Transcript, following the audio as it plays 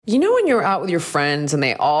You know when you're out with your friends and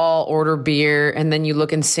they all order beer and then you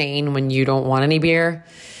look insane when you don't want any beer?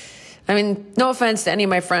 I mean, no offense to any of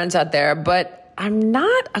my friends out there, but I'm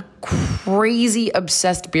not a crazy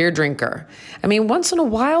obsessed beer drinker. I mean, once in a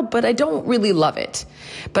while, but I don't really love it.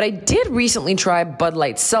 But I did recently try Bud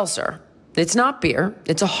Light Seltzer. It's not beer.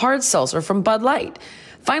 It's a hard seltzer from Bud Light.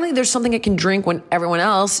 Finally, there's something I can drink when everyone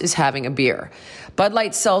else is having a beer. Bud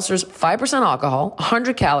Light Seltzer's 5% alcohol,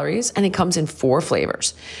 100 calories, and it comes in 4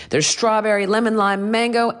 flavors. There's strawberry, lemon, lime,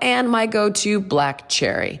 mango, and my go-to black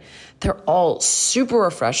cherry. They're all super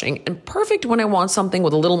refreshing and perfect when I want something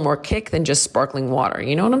with a little more kick than just sparkling water.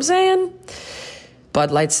 You know what I'm saying?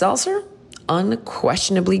 Bud Light Seltzer,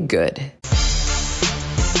 unquestionably good.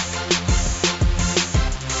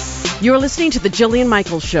 You're listening to The Jillian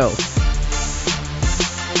Michaels Show.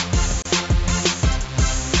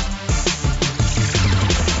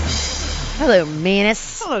 Hello,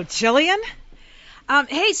 Manus. Hello, Jillian.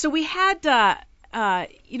 Hey, so we had,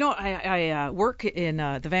 I work in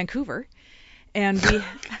the Vancouver, and we,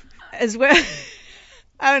 as well,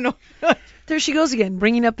 I don't know. There she goes again,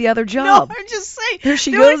 bringing up the other job. No, I'm just saying. There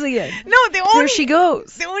she goes again. No, there she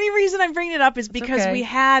goes. The only reason I'm bringing it up is because we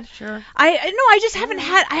had, Sure. I just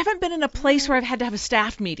haven't been in a place where I've had to have a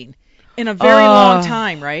staff meeting in a very long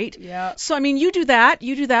time, right? Yeah. So, I mean, you do that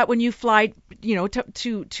when you fly,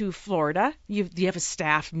 to Florida. You have a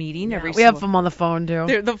staff meeting every. We have them on the phone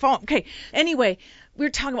too. The phone. Okay. Anyway, we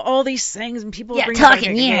were talking about all these things, and people Yeah, were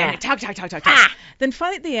talking. talk. Then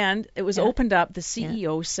finally at the end, it was opened up. The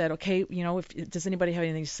CEO said, "Okay, does anybody have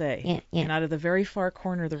anything to say?" Yeah. And out of the very far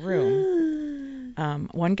corner of the room,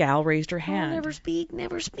 one gal raised her hand. Never speak.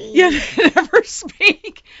 Yeah, never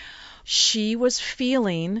speak. She was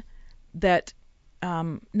feeling that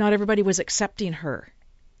not everybody was accepting her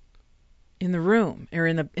in the room or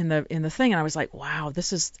in the thing, and I was like, wow,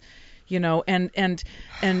 this is, and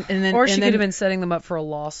then Or she could have been setting them up for a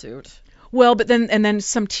lawsuit. Well, but then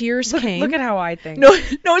some tears came. Look at how I think. No,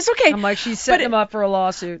 it's okay. I'm like, she's setting them up for a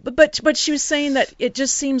lawsuit. But she was saying that it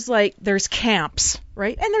just seems like there's camps,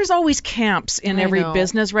 right? And there's always camps in every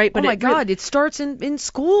business, right? But oh my God, it starts in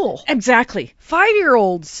school. Exactly.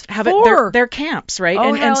 5-year-olds have 4. They're camps, right?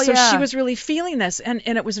 Oh, and so yeah. she was really feeling this, and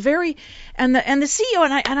it was very, and the CEO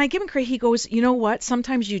and I give him credit. He goes, you know what?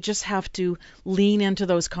 Sometimes you just have to lean into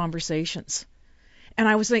those conversations, and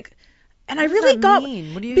I was like. And I really got,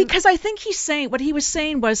 because I think what he was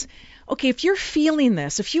saying was, okay, if you are feeling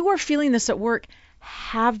this at work,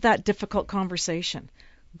 have that difficult conversation.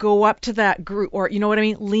 Go up to that group, or, you know what I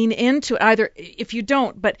mean? Lean into it. Either, if you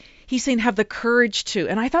don't, but he's saying have the courage to.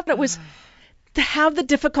 And I thought that was to have the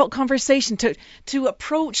difficult conversation, to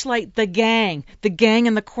approach like the gang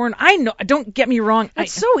in the corner. I know, don't get me wrong.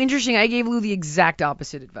 That's so interesting. I gave Lou the exact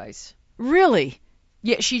opposite advice. Really?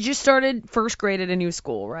 Yeah, she just started first grade at a new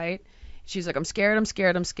school, right? She's like, I'm scared.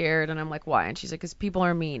 And I'm like, why? And she's like, because people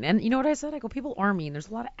are mean. And you know what I said? I go, people are mean. There's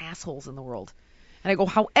a lot of assholes in the world. And I go,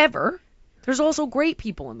 however, there's also great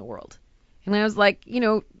people in the world. And I was like, you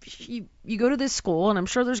go to this school, and I'm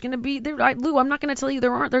sure there's going to be, Lou, I'm not going to tell you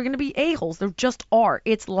there aren't. There are going to be a-holes. There just are.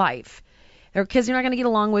 It's life. There are kids you're not going to get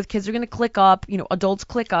along with. Kids are going to click up. Adults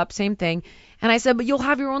click up. Same thing. And I said, but you'll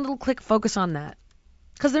have your own little clique. Focus on that.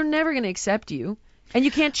 Because they're never going to accept you. And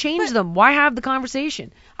you can't change them. Why have the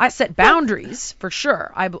conversation? I set boundaries for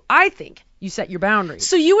sure. I think you set your boundaries.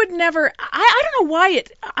 So you would never. I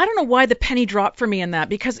don't know why the penny dropped for me in that,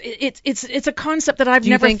 because it's a concept that I've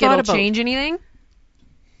never thought about. Do you think it'll change anything?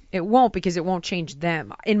 It won't, because it won't change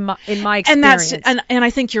them. In my experience. And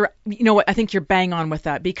I think I think you're bang on with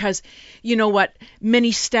that, because you know what,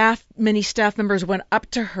 many staff members went up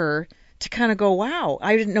to her to kind of go, wow,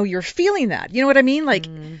 I didn't know you're feeling that. You know what I mean? Like.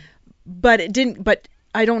 But it didn't. But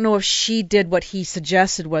I don't know if she did what he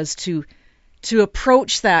suggested, was to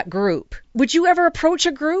approach that group. Would you ever approach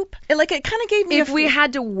a group? It kind of gave me. If we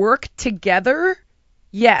had to work together,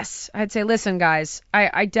 yes, I'd say, listen, guys,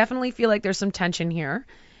 I definitely feel like there's some tension here,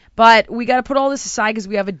 but we got to put all this aside because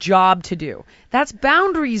we have a job to do. That's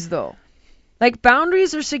boundaries, though. Like,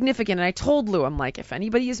 boundaries are significant. And I told Lou, I'm like, if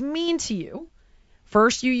anybody is mean to you,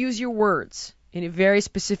 first you use your words in a very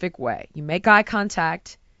specific way. You make eye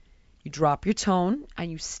contact. You drop your tone,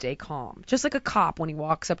 and you stay calm. Just like a cop when he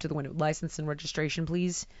walks up to the window. License and registration,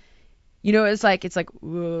 please. It's like,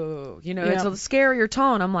 whoa. It's a scarier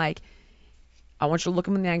tone. I'm like, I want you to look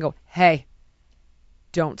him in the eye and go, hey,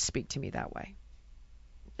 don't speak to me that way.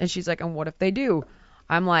 And she's like, and what if they do?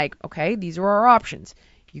 I'm like, okay, these are our options.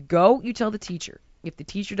 You go, you tell the teacher. If the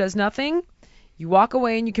teacher does nothing, you walk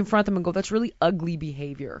away and you confront them and go, that's really ugly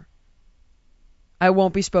behavior. I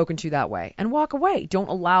won't be spoken to that way. And walk away. Don't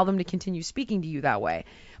allow them to continue speaking to you that way.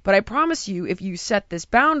 But I promise you, if you set this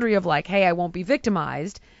boundary of like, hey, I won't be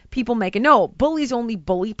victimized, people make it. No, bullies only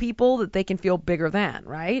bully people that they can feel bigger than,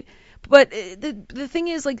 right? But the thing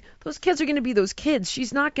is, like, those kids are going to be those kids.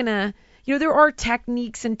 She's not going to, there are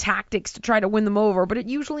techniques and tactics to try to win them over, but it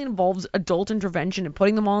usually involves adult intervention and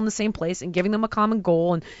putting them all in the same place and giving them a common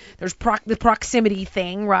goal. And there's the proximity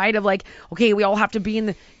thing, right? Of like, okay, we all have to be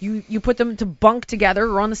in you put them to bunk together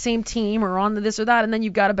or on the same team or on the this or that, and then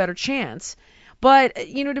you've got a better chance. But,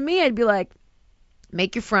 to me, I'd be like,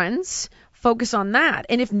 make your friends, focus on that.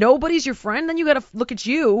 And if nobody's your friend, then you got to look at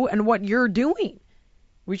you and what you're doing,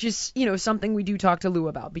 which is, something we do talk to Lou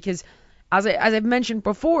about. Because as I've mentioned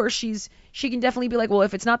before, she can definitely be like, well,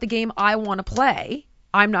 if it's not the game I want to play,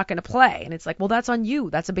 I'm not going to play. And it's like, well, that's on you.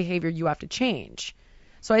 That's a behavior you have to change.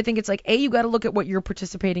 So I think it's like, A, you got to look at what you're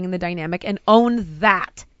participating in the dynamic and own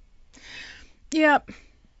that. Yeah.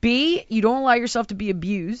 B, you don't allow yourself to be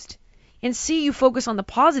abused. And C, you focus on the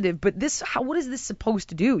positive. But what is this supposed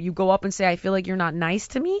to do? You go up and say, I feel like you're not nice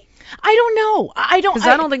to me? I don't know. Because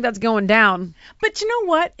I don't think that's going down. But you know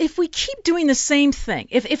what? If we keep doing the same thing,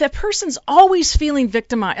 if a person's always feeling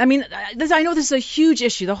victimized, I mean, I know this is a huge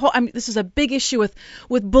issue. This is a big issue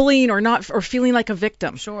with bullying or feeling like a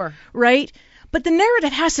victim. Sure. Right? But the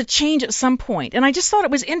narrative has to change at some point. And I just thought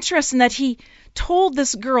it was interesting that he told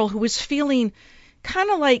this girl who was feeling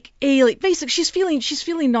kind of like alien. Basically, she's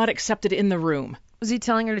feeling not accepted in the room. Was he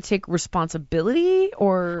telling her to take responsibility,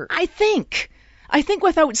 or? I think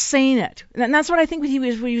without saying it, and that's what I think what he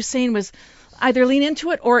was saying was either lean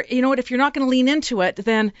into it, or what, if you're not going to lean into it,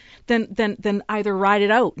 then either ride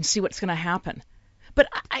it out and see what's going to happen. But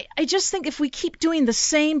I just think if we keep doing the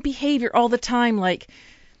same behavior all the time, like,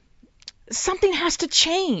 something has to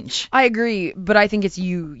change. I agree, but I think it's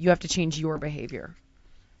you. You have to change your behavior.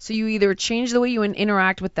 So you either change the way you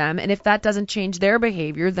interact with them, and if that doesn't change their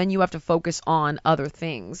behavior, then you have to focus on other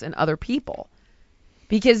things and other people.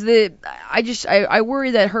 Because I worry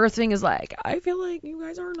that her thing is like, I feel like you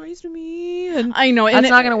guys aren't nice to me, and I know, and that's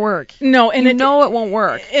not going to work. No, and it won't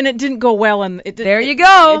work. And it didn't go well, and there you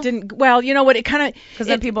go. It didn't. Well, you know what? It kind of because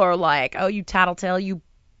then people are like, oh, you tattletale, you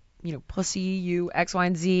pussy, you X, Y,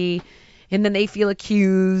 and Z, and then they feel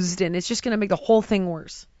accused, and it's just going to make the whole thing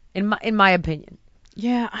worse, in my opinion.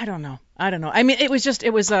 Yeah, I don't know. I mean, it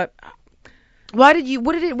was a. Why did it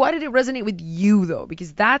resonate with you though?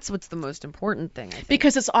 Because that's what's the most important thing, I think.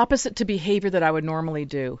 Because it's opposite to behavior that I would normally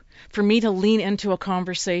do. For me to lean into a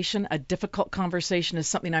conversation, a difficult conversation, is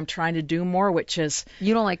something I'm trying to do more, which is.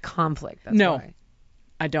 You don't like conflict. That's no, why.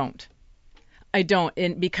 I don't.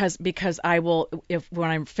 And because I will, when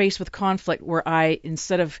I'm faced with conflict, where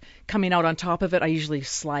instead of coming out on top of it, I usually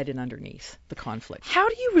slide in underneath the conflict. How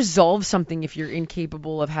do you resolve something if you're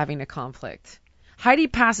incapable of having a conflict? Heidi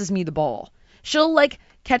passes me the ball. She'll like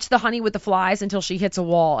catch the honey with the flies until she hits a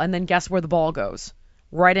wall, and then guess where the ball goes?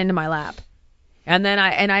 Right into my lap. And then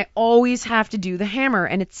I always have to do the hammer,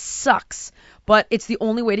 and it sucks, but it's the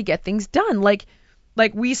only way to get things done. Like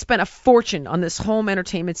we spent a fortune on this home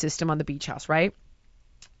entertainment system on the beach house, right?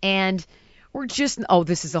 And we're just,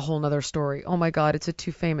 this is a whole nother story. Oh my God, it's a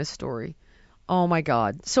too famous story. Oh my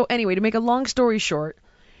God. So anyway, to make a long story short,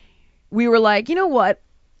 we were like, you know what?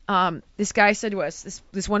 This guy said to us,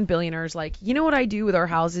 this one billionaire is like, you know what I do with our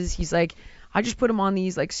houses? He's like, I just put them on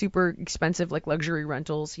these like super expensive like luxury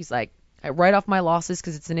rentals. He's like, I write off my losses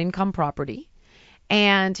because it's an income property.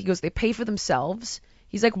 And he goes, they pay for themselves.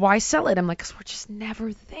 He's like, why sell it? I'm like, because we're just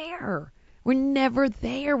never there. We're never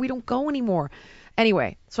there. We don't go anymore.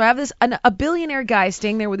 Anyway, so I have a billionaire guy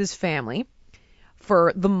staying there with his family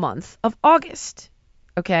for the month of August.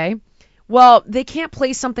 Okay? Well, they can't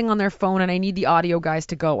play something on their phone, and I need the audio guys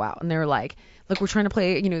to go out. And they're like, look, we're trying to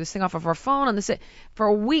play, this thing off of our phone on this for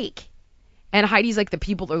a week. And Heidi's like,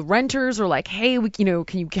 the renters are like, hey,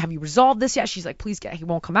 have you resolved this yet? She's like, please he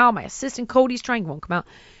won't come out. My assistant Cody's trying, he won't come out.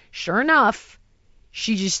 Sure enough,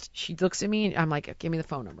 she looks at me, and I'm like, give me the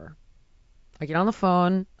phone number. I get on the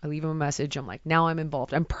phone, I leave him a message. I'm like, now I'm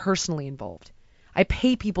involved. I'm personally involved. I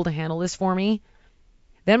pay people to handle this for me.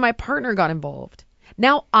 Then my partner got involved.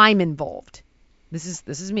 Now I'm involved. This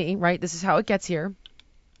is me, right? This is how it gets here.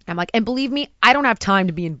 I'm like, and believe me, I don't have time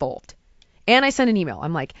to be involved. And I sent an email.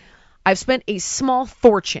 I'm like, I've spent a small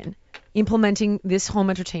fortune implementing this home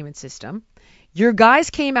entertainment system. Your guys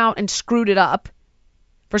came out and screwed it up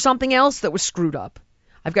for something else that was screwed up.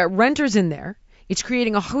 I've got renters in there. It's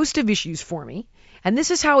creating a host of issues for me. And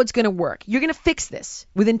this is how it's going to work. You're going to fix this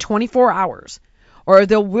within 24 hours. Or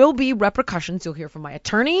there will be repercussions. You'll hear from my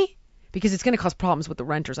attorney, because it's going to cause problems with the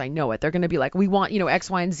renters. I know it. They're going to be like, we want, X,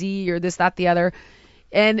 Y, and Z, or this, that, the other.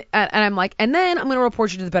 And I'm like, and then I'm going to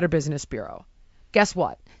report you to the Better Business Bureau. Guess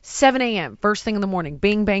what? 7 a.m., first thing in the morning,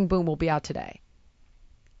 bing, bang, boom, we'll be out today.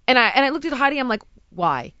 And I looked at Heidi, I'm like,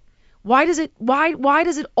 why? Why does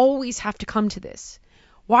it always have to come to this?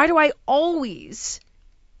 Why do I always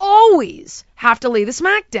have to lay the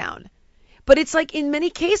smack down? But it's like in many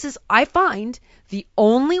cases, I find the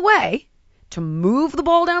only way to move the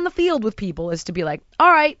ball down the field with people is to be like,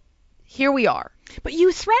 all right, here we are. But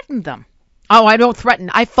you threatened them. Oh, I don't threaten.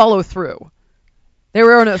 I follow through. There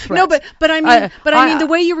were no threats. No, but I mean the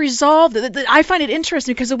way you resolved it. I find it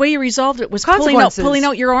interesting because the way you resolved it was pulling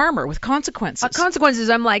out your armor with consequences. Consequences.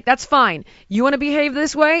 I'm like, that's fine. You want to behave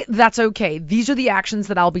this way? That's okay. These are the actions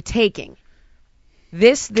that I'll be taking.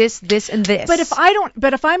 This, and this.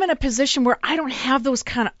 But if I'm in a position where I don't have those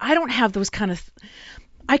kind of,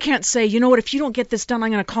 I can't say, you know what, if you don't get this done,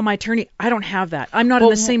 I'm going to call my attorney. I don't have that. I'm not in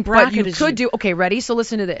the same bracket but you as could do. Okay, ready? So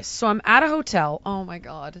listen to this. So I'm at a hotel. Oh my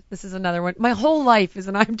God, this is another one. My whole life is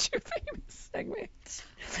an I'm Too Famous segment.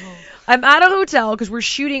 Oh. I'm at a hotel because we're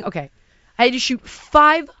shooting. Okay, I had to shoot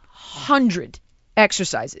 500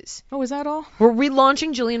 exercises. Oh, is that all? We're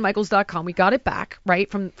relaunching JillianMichaels.com. We got it back, right,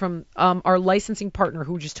 from our licensing partner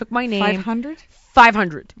who just took my name.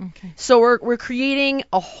 500. Okay. So we're creating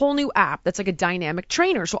a whole new app that's like a dynamic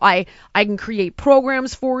trainer. So I can create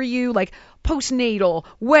programs for you like postnatal,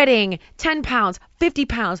 wedding, 10 pounds, 50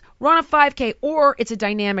 pounds, run a 5K, or it's a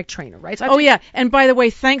dynamic trainer, right? So yeah. And by the way,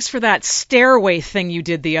 thanks for that stairway thing you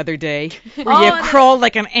did the other day where you crawled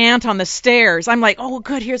like an ant on the stairs. I'm like, oh,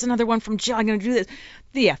 good. Here's another one from Jill. I'm going to do this.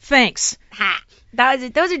 Yeah, thanks. Ha. Those are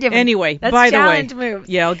different. Anyway, that's by the way, move.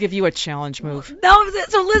 Yeah, I'll give you a challenge move. No,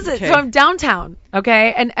 so listen. Okay. So I'm downtown,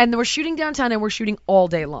 okay, and we're shooting downtown, and we're shooting all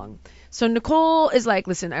day long. So Nicole is like,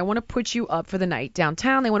 listen, I want to put you up for the night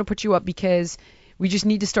downtown. They want to put you up because we just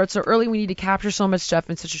need to start so early. We need to capture so much stuff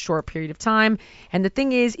in such a short period of time. And the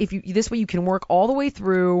thing is, if you this way, you can work all the way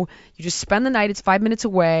through. You just spend the night. It's 5 minutes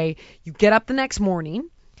away. You get up the next morning.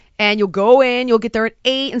 And you'll go in, you'll get there at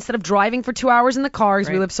 8 instead of driving for 2 hours in the car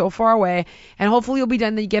because we live so far away. And hopefully you'll be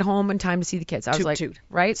done, then you get home in time to see the kids. I was like,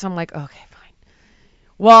 right? So I'm like, okay, fine.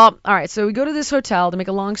 Well, all right, so we go to this hotel. To make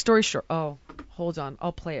a long story short, oh, hold on,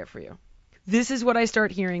 I'll play it for you. This is what I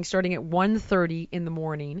start hearing starting at 1:30 in the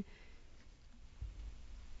morning.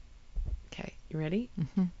 Okay, you ready?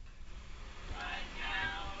 Mm-hmm.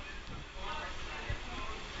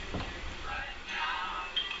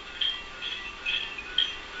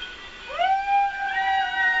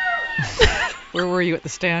 Where were you at the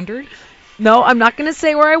Standard? No, I'm not going to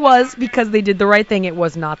say where I was because they did the right thing. It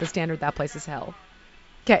was not the Standard. That place is hell.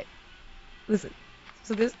 Okay, listen.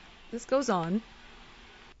 So this goes on.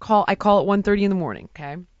 I call at 1:30 in the morning,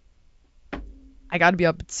 okay? I got to be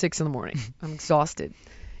up at 6 in the morning. I'm exhausted.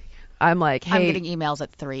 I'm like, hey. I'm getting emails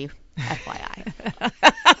at 3, FYI.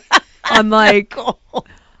 I'm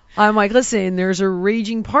like, listen, there's a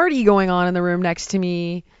raging party going on in the room next to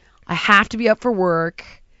me. I have to be up for work.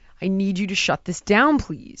 I need you to shut this down,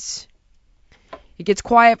 please. It gets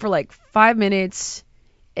quiet for like 5 minutes.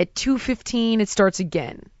 At 2:15, it starts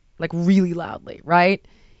again, like really loudly, right?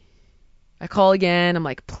 I call again. I'm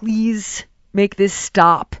like, please make this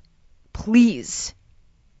stop. Please.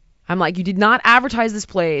 I'm like, you did not advertise this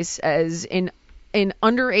place as an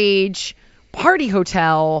underage party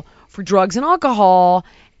hotel for drugs and alcohol.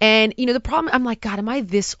 And, you know, the problem, I'm like, God, am I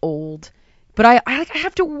this old? But I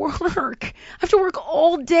have to work. I have to work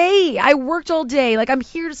all day. I worked all day. Like, I'm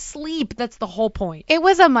here to sleep. That's the whole point. It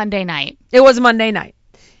was a Monday night. It was a Monday night.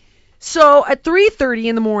 So at 3:30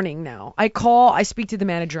 in the morning now, I speak to the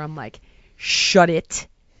manager. I'm like, shut it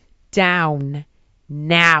down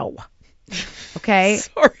now. Okay?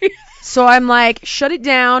 Sorry. So I'm like, shut it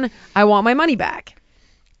down. I want my money back.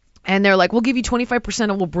 And they're like, we'll give you 25%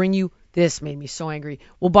 and we'll bring you. This made me so angry.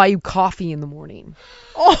 We'll buy you coffee in the morning.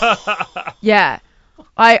 Oh. Yeah.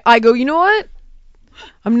 I go, you know what?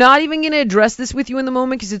 I'm not even going to address this with you in the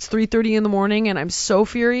moment because it's 3:30 in the morning and I'm so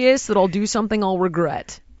furious that I'll do something I'll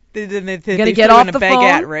regret. They going to get off the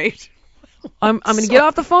phone. Right? I'm going to get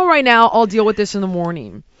off the phone right now. I'll deal with this in the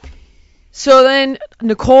morning. So then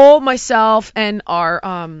Nicole, myself, and our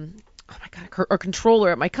our controller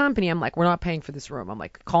at my company, I'm like, we're not paying for this room. I'm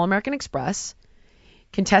like, call American Express.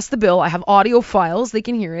 Contest the bill. I have audio files. They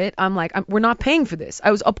can hear it. I'm like, we're not paying for this.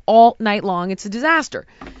 I was up all night long. It's a disaster.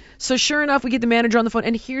 So sure enough, we get the manager on the phone,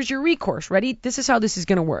 and here's your recourse. Ready? This is how this is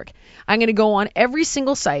going to work. I'm going to go on every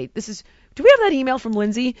single site. Do we have that email from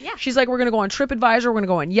Lindsay? Yeah. She's like, we're going to go on TripAdvisor. We're going to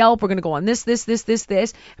go on Yelp. We're going to go on this,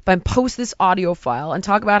 and post this audio file and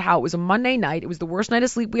talk about how it was a Monday night. It was the worst night of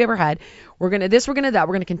sleep we ever had. We're going to this, we're going to that.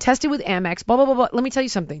 We're going to contest it with Amex, blah, blah, blah, blah. Let me tell you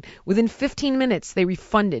something. Within 15 minutes, they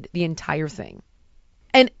refunded the entire thing.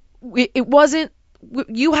 it wasn't,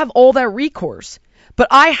 you have all that recourse. But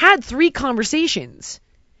I had 3 conversations.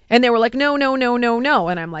 And they were like, no, no, no, no, no.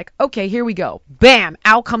 And I'm like, okay, here we go. Bam,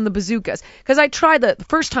 out come the bazookas. Because I tried the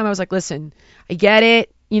first time I was like, listen, I get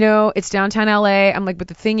it. It's downtown LA. I'm like, but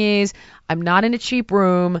the thing is, I'm not in a cheap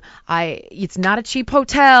room. It's not a cheap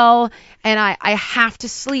hotel. And I have to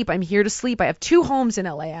sleep. I'm here to sleep. I have 2 homes in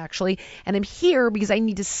LA, actually. And I'm here because I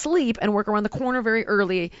need to sleep and work around the corner very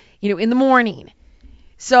early, in the morning.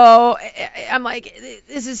 So I'm like,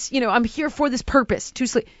 this is, I'm here for this purpose, to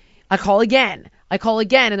sleep. I call again,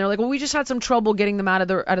 and they're like, well, we just had some trouble getting them out of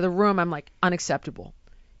the room. I'm like, unacceptable.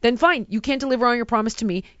 Then fine, you can't deliver on your promise to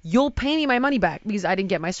me. You'll pay me my money back because I didn't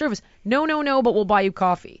get my service. No, but we'll buy you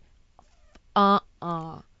coffee.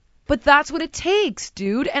 But that's what it takes,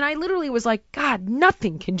 dude. And I literally was like, God,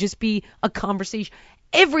 nothing can just be a conversation.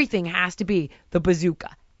 Everything has to be the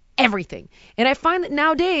bazooka. Everything. And I find that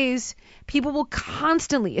nowadays people will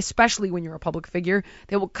constantly, especially when you're a public figure,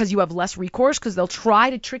 because you have less recourse, because they'll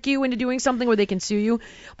try to trick you into doing something where they can sue you,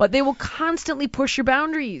 but they will constantly push your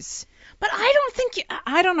boundaries. But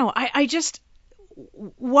I don't know. I just,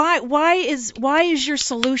 why is your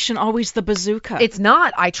solution always the bazooka? It's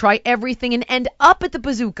not. I try everything and end up at the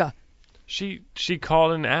bazooka. She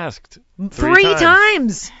called and asked 3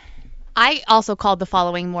 times. I also called the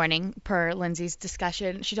following morning per Lindsay's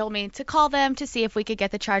discussion. She told me to call them to see if we could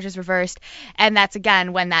get the charges reversed. And that's,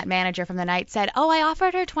 again, when that manager from the night said, oh, I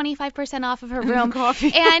offered her 25% off of her room.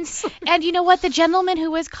 Coffee. And you know what? The gentleman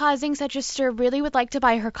who was causing such a stir really would like to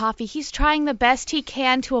buy her coffee. He's trying the best he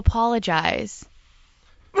can to apologize.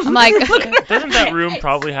 I'm like... Doesn't that room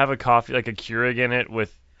probably have a coffee, like a Keurig in it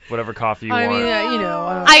with whatever coffee you want?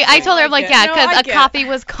 I told her, I'm like, yeah, because a coffee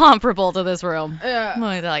was comparable to this room. Let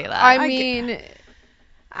me tell you that.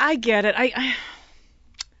 I get it. I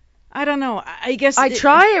don't know. I guess I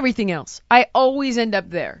try everything else. I always end up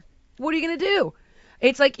there. What are you gonna do?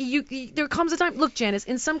 It's like there comes a time. Look, Janice,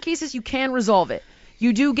 in some cases you can resolve it.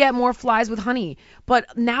 You do get more flies with honey,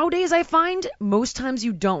 but nowadays I find most times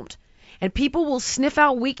you don't. And people will sniff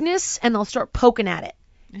out weakness and they'll start poking at it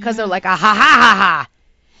because they're like, ah ha ha ha ha.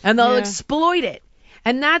 And they'll exploit it.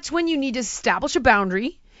 And that's when you need to establish a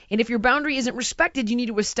boundary. And if your boundary isn't respected, you need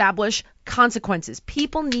to establish consequences.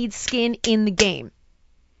 People need skin in the game.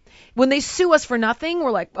 When they sue us for nothing, we're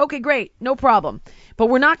like, okay, great, no problem. But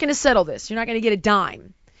we're not going to settle this. You're not going to get a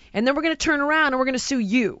dime. And then we're going to turn around and we're going to sue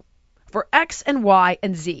you for X and Y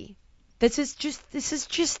and Z. This is just,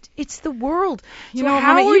 it's the world. So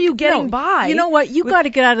how are you getting by? You know what? You got to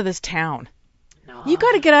get out of this town. You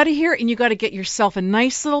got to get out of here, and you got to get yourself a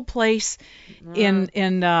nice little place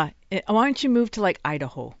why don't you move to like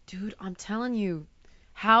Idaho? Dude, I'm telling you,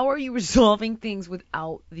 how are you resolving things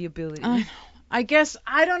without the ability? I guess,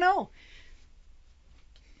 I don't know.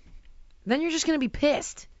 Then you're just going to be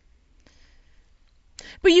pissed.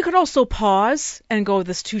 But you could also pause and go,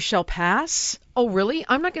 this too shall pass. Oh, really?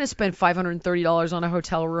 I'm not going to spend $530 on a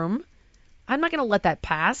hotel room. I'm not going to let that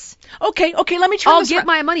pass. Okay, let me try I'll get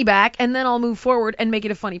my money back, and then I'll move forward and make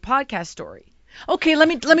it a funny podcast story. Okay, let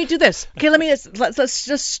me do this. Okay, let's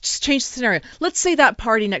just change the scenario. Let's say that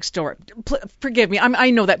party next door. Forgive me, I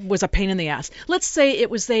know that was a pain in the ass. Let's say it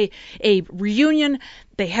was a reunion.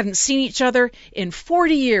 They hadn't seen each other in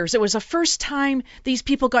 40 years. It was the first time these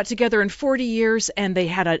people got together in 40 years, and they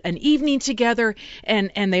had an evening together,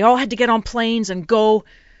 and they all had to get on planes and go.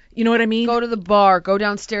 You know what I mean? Go to the bar. Go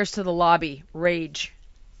downstairs to the lobby. Rage.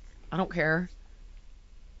 I don't care.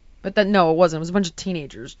 But then, no, it wasn't. It was a bunch of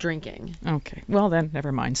teenagers drinking. Okay. Well, then,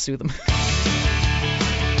 never mind. Sue them.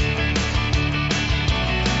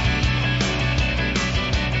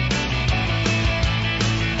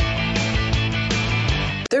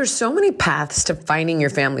 There's so many paths to finding your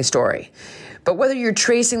family story. But whether you're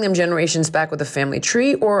tracing them generations back with a family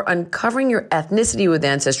tree or uncovering your ethnicity with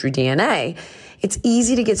Ancestry DNA, it's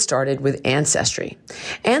easy to get started with Ancestry.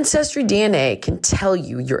 Ancestry DNA can tell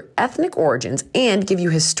you your ethnic origins and give you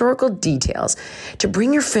historical details to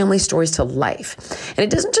bring your family stories to life. And it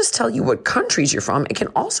doesn't just tell you what countries you're from, it can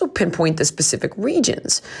also pinpoint the specific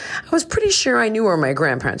regions. I was pretty sure I knew where my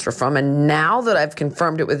grandparents were from, and now that I've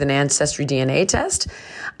confirmed it with an Ancestry DNA test,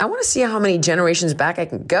 I want to see how many generations back I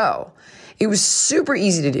can go. It was super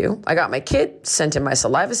easy to do. I got my kit, sent in my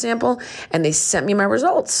saliva sample, and they sent me my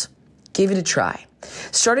results. Give it a try.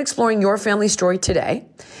 Start exploring your family story today.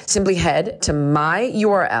 Simply head to my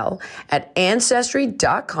URL at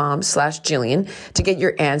ancestry.com/Jillian to get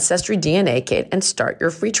your Ancestry DNA kit and start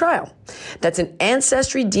your free trial. That's an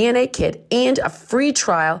Ancestry DNA kit and a free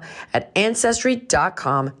trial at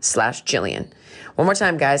ancestry.com/Jillian. One more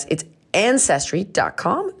time, guys. It's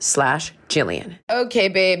ancestry.com/Jillian. Okay,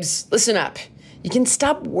 babes, listen up. You can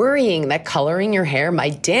stop worrying that coloring your hair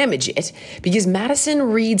might damage it because Madison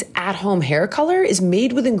Reed's at-home hair color is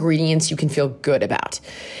made with ingredients you can feel good about.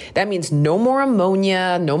 That means no more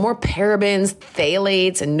ammonia, no more parabens,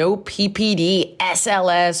 phthalates, and no PPD,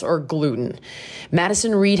 SLS, or gluten.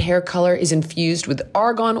 Madison Reed hair color is infused with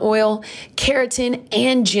argan oil, keratin,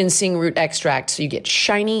 and ginseng root extract, so you get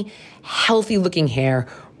shiny, healthy-looking hair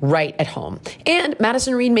right at home. And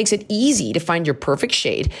Madison Reed makes it easy to find your perfect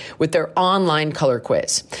shade with their online color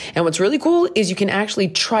quiz. And what's really cool is you can actually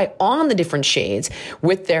try on the different shades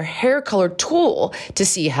with their hair color tool to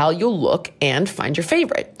see how you'll look and find your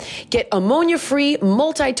favorite. Get ammonia-free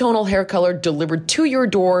multi-tonal hair color delivered to your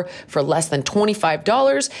door for less than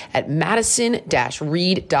 $25 at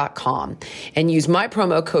madison-reed.com. And use my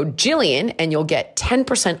promo code Jillian and you'll get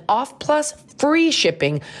 10% off plus free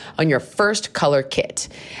shipping on your first color kit.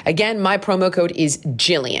 Again, my promo code is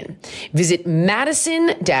Jillian. Visit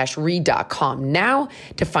madison-reed.com now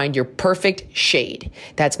to find your perfect shade.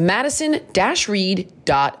 That's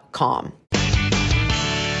madison-reed.com.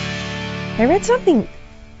 I read something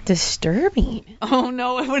disturbing. Oh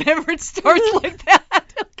no, whenever it starts like that.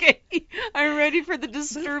 Okay, I'm ready for the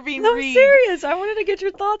disturbing No, I'm read. serious. I wanted to get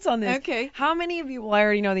your thoughts on this. Okay. How many of you, well, I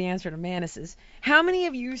already know the answer to Manus's. How many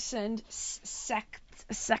of you send Sexting?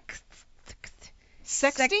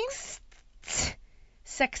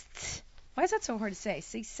 Sext. Why is that so hard to say?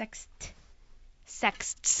 Say sext.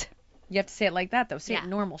 Sexts. You have to say it like that, though. Say it Yeah. in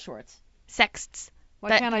normal shorts. Sexts. Why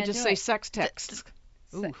But- can't I Can't just do say it. sex texts?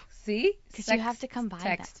 Ooh. See? Because you have to combine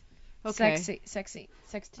text. Okay. Sexy.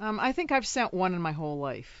 Sext. I think I've sent one in my whole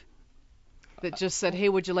life that just said, "Hey,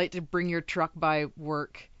 would you like to bring your truck by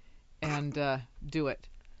work and do it?"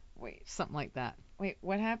 Wait, Something like that.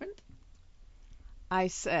 what happened? I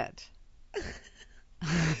said,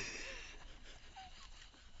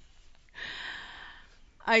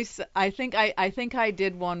 I think I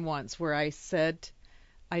did one once where I said,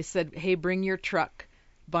 "Hey, bring your truck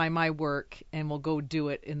by my work and we'll go do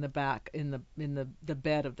it in the back in the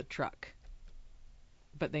bed of the truck."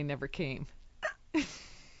 But they never came.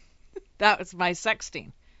 That was my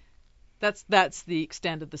sexting. That's the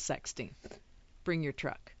extent of the sexting. Bring your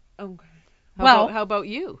truck. Okay. How about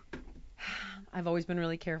you? I've always been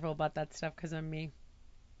really careful about that stuff because I'm me.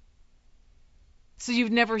 So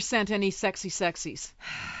you've never sent any sexy sexies?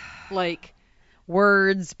 Like,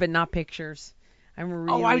 Words, but not pictures. I'm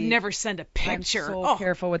really. oh, I would never send a picture. I'm so Oh,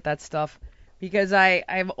 careful with that stuff because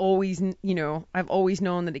I've always known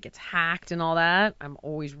that it gets hacked and all that. I'm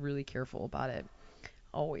always really careful about it.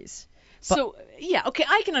 Always. so yeah, okay,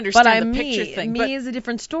 I can understand But I'm the picture me. thing. Me is a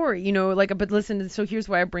different story, but listen. So here's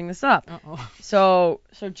why I bring this up. Uh-oh. So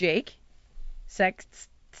Jake,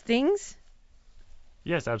 sextings.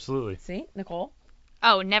 Yes, absolutely. See, Nicole.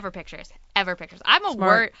 Oh, never pictures. Ever pictures. I am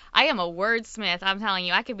Smart. a wordsmith. I'm telling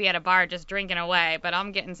you, I could be at a bar just drinking away, but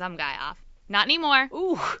I'm getting some guy off. Not anymore.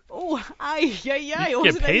 Ooh, ay, ay, ay. You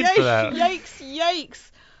get paid for that.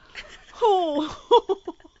 Yikes. Oh.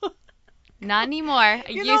 Not anymore. I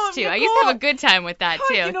You used know, to. I Nicole, used to have a good time with that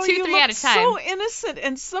too. You know, 2, you 3 look at a time. so innocent,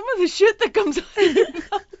 and some of the shit that comes out of your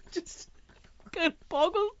mouth just kind of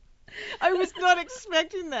boggles. I was not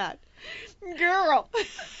expecting that, girl.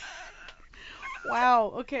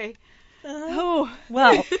 Wow. Okay. Oh.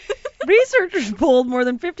 Well, researchers polled more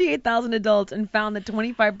than 58,000 adults and found that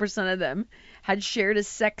 25% of them had shared a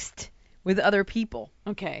sext with other people.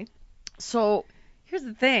 Okay. So here's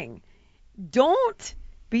the thing. Don't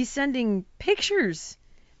be sending pictures.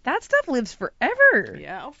 That stuff lives forever.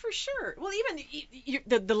 Yeah. Oh, for sure. Well,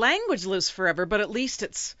 even the language lives forever, but at least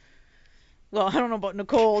it's. Well, I don't know about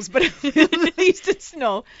Nicole's, but at least it's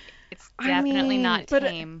no. It's definitely not but,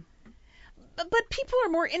 tame. But people are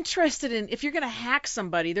more interested in, if you're going to hack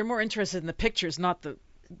somebody, they're more interested in the pictures, not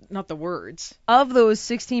the words. Of those,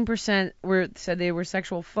 16% said they were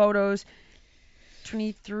sexual photos.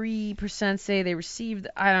 23% say they received.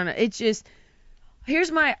 I don't know. It's just.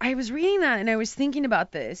 I was reading that and I was thinking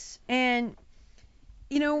about this, and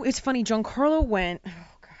it's funny. Giancarlo went.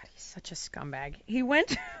 Oh God, he's such a scumbag. He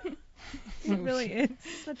went. He really is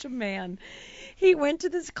such a man. He went to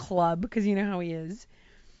this club because you know how he is.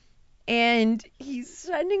 And he's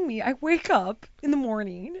sending me, I wake up in the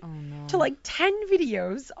morning to like 10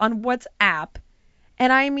 videos on WhatsApp.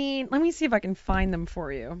 And I mean, let me see if I can find them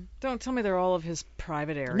for you. Don't tell me they're all of his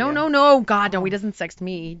private area. No. God, no, he doesn't sext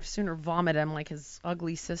me. He'd sooner vomit him like his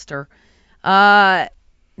ugly sister. No,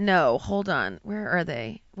 hold on. Where are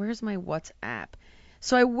they? Where's my WhatsApp?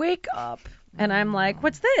 So I wake up and I'm like,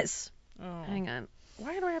 what's this? Oh. Hang on.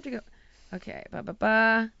 Why do I have to go? Okay,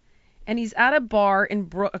 And he's at a bar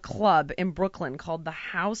a club in Brooklyn called the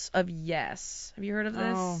House of Yes. Have you heard of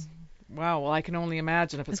this? Oh, Wow. Well, I can only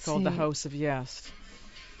imagine if it's Let's called The see. House of Yes.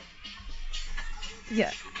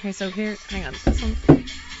 Yeah. Okay, so here, hang on. This one.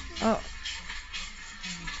 Oh.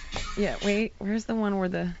 Yeah, wait. Where's the one where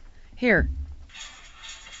the... Here.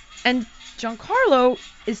 And Giancarlo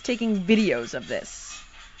is taking videos of this.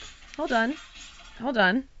 Hold on. Hold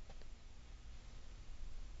on.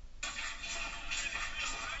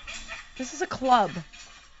 This is a club.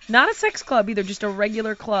 Not a sex club either, just a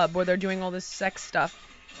regular club where they're doing all this sex stuff.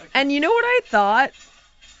 And you know what I thought?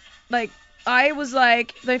 Like, I was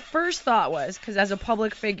like, the first thought was, because as a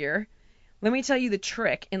public figure, let me tell you the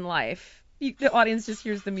trick in life. The audience just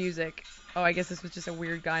hears the music. Oh, I guess this was just a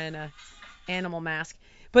weird guy in a animal mask.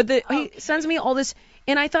 But he sends me all this,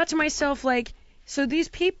 and I thought to myself, like, so these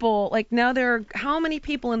people, like, now there are how many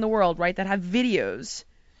people in the world, right, that have videos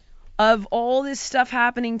of all this stuff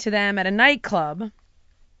happening to them at a nightclub.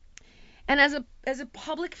 And as a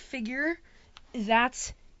public figure,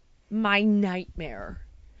 that's my nightmare.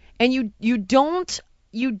 And you don't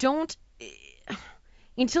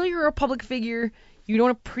until you're a public figure, you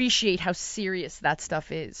don't appreciate how serious that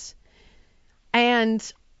stuff is.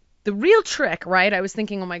 And the real trick, right? I was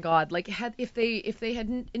thinking, oh my God, like if they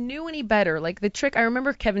had knew any better, like the trick. I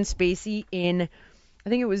remember Kevin Spacey in, I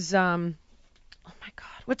think it was oh my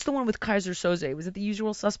God, what's the one with Kaiser Soze? Was it The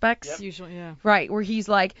Usual Suspects? Yep. Usually, yeah. Right, where he's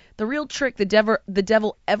like, the real trick the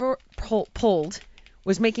devil ever pulled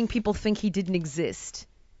was making people think he didn't exist.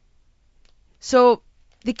 So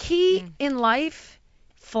the key in life,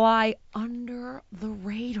 fly under the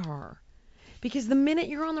radar. Because the minute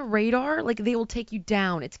you're on the radar, like, they will take you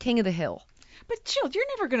down. It's king of the hill. But Jill, you're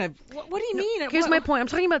never gonna. What do you mean? Here's my point. I'm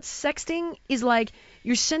talking about sexting is like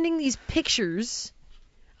you're sending these pictures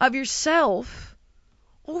of yourself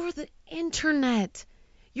over the internet.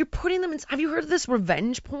 You're putting them in. Have you heard of this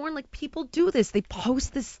revenge porn? Like, people do this. They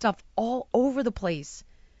post this stuff all over the place.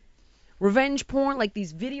 Revenge porn, like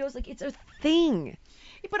these videos, like, it's a thing.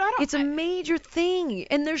 But I don't. It's a major thing,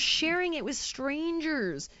 and they're sharing it with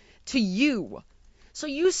strangers to you. So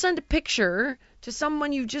you send a picture to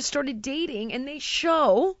someone you've just started dating, and they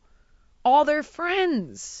show all their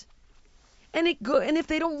friends. And and if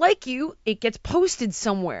they don't like you, it gets posted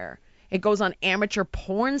somewhere. It goes on amateur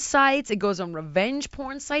porn sites. It goes on revenge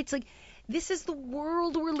porn sites. Like, this is the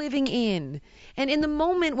world we're living in. And in the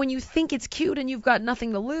moment when you think it's cute and you've got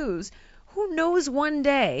nothing to lose, who knows one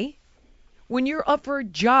day when you're up for a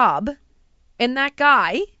job and that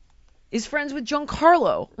guy is friends with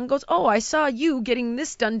Giancarlo and goes, oh, I saw you getting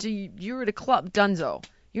this done to you. You're at a club, dunzo.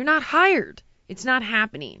 You're not hired. It's not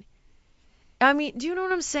happening. I mean, do you know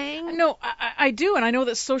what I'm saying? No, I do, and I know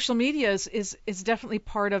that social media is definitely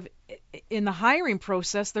part of in the hiring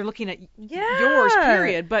process. They're looking at yours,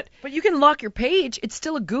 period. But you can lock your page. It's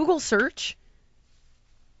still a Google search.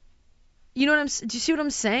 You know what do you see what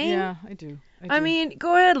I'm saying? yeah, I do. I mean,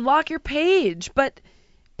 go ahead, lock your page, but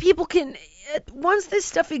people can, once this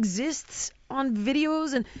stuff exists on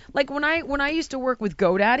videos, and like when I used to work with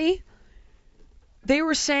GoDaddy, they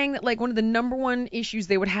were saying that, like, one of the number one issues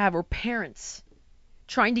they would have were parents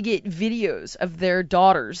trying to get videos of their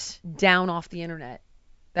daughters down off the internet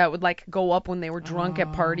that would, like, go up when they were drunk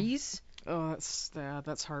at parties. Oh,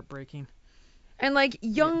 that's heartbreaking. And, like,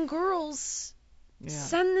 young girls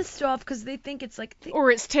send this stuff because they think it's like...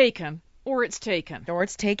 Or it's taken. Or it's taken. Or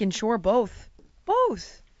it's taken, sure, both.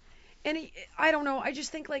 Both. And I don't know, I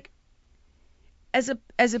just think, like, as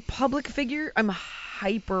a public figure, I'm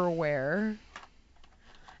hyper aware.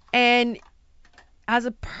 And as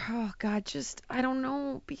oh God, just, I don't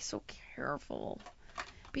know, be so careful.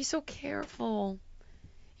 Be so careful.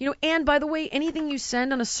 You know, and by the way, anything you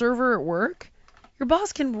send on a server at work, your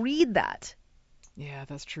boss can read that. Yeah,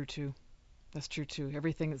 that's true too. That's true too.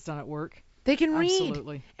 Everything that's done at work. They can read.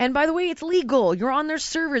 Absolutely. And by the way, it's legal. You're on their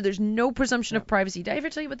server. There's no presumption of privacy. Did I ever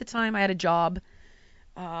tell you about the time I had a job?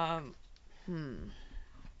 Let's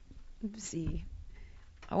see.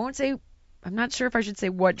 I won't say, I'm not sure if I should say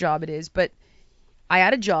what job it is, but I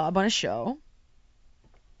had a job on a show,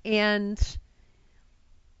 and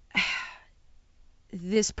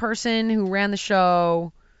this person who ran the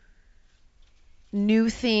show knew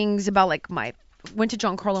things about, like, went to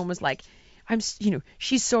Giancarlo and was like,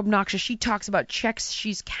 she's so obnoxious. She talks about checks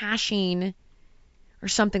she's cashing or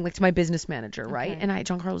something, like, to my business manager, right? Okay. And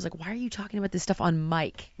Giancarlo was like, why are you talking about this stuff on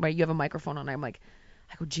mic, right? You have a microphone on. I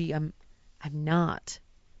go, gee, I'm not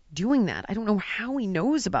doing that. I don't know how he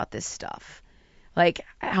knows about this stuff. Like,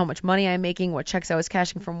 how much money I'm making, what checks I was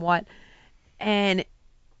cashing from what. And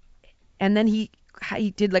then he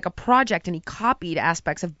did, like, a project, and he copied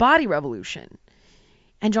aspects of Body Revolution.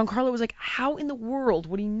 And Giancarlo was like, how in the world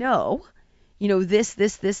would he know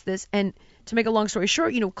this. And to make a long story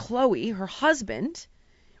short, Chloe, her husband,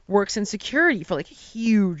 works in security for like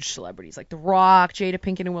huge celebrities like The Rock, Jada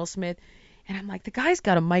Pinkett, and Will Smith. And I'm like, the guy's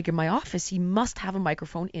got a mic in my office. He must have a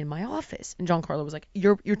microphone in my office. And Giancarlo was like,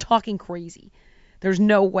 you're talking crazy. There's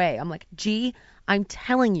no way. I'm like, gee, I'm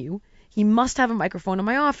telling you, he must have a microphone in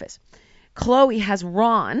my office. Chloe has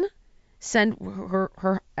Ron send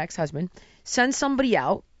her ex-husband, send somebody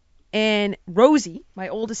out. And Rosie, my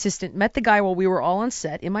old assistant, met the guy while we were all on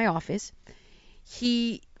set in my office.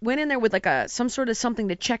 He went in there with like some sort of something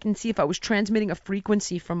to check and see if I was transmitting a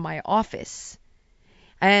frequency from my office.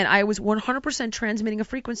 And I was 100% transmitting a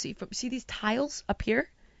frequency from, see these tiles up here?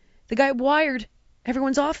 The guy wired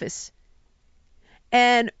everyone's office.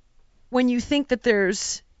 And when you think that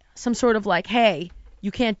there's some sort of like, hey,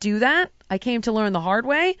 you can't do that, I came to learn the hard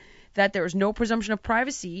way that there is no presumption of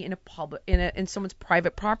privacy in in someone's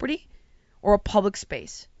private property or a public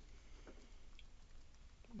space.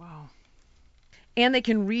 Wow. And they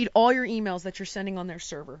can read all your emails that you're sending on their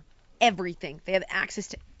server. Everything. They have access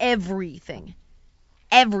to everything.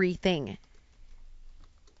 Everything.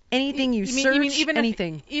 Anything you search, even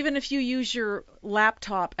anything. Even if you use your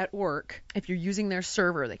laptop at work. If you're using their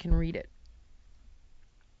server, they can read it.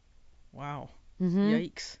 Wow. Mm-hmm.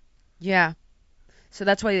 Yikes. Yeah. So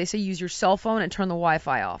that's why they say use your cell phone and turn the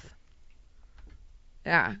Wi-Fi off.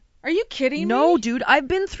 Yeah. Are you kidding me? No, dude, I've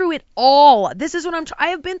been through it all. This is what I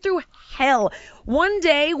have been through hell. One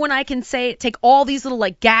day when I can take all these little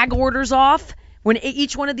like gag orders off, when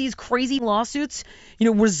each one of these crazy lawsuits,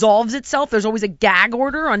 resolves itself, there's always a gag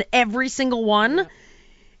order on every single one. Yeah.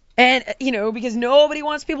 And, because nobody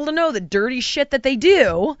wants people to know the dirty shit that they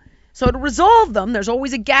do. So to resolve them, there's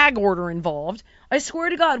always a gag order involved. I swear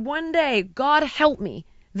to God, one day, God help me,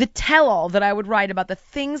 the tell-all that I would write about the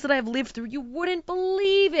things that I've lived through, you wouldn't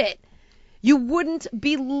believe it. You wouldn't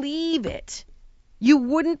believe it. You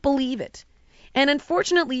wouldn't believe it. And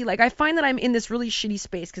unfortunately, like, I find that I'm in this really shitty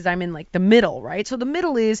space because I'm in, like, the middle, right? So the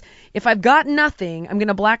middle is, if I've got nothing, I'm going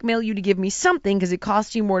to blackmail you to give me something because it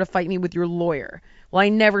costs you more to fight me with your lawyer. Well, I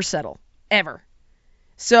never settle. Ever.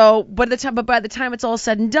 So, by the time it's all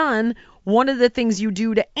said and done, one of the things you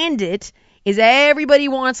do to end it is everybody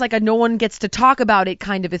wants, like, a no one gets to talk about it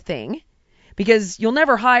kind of a thing. Because you'll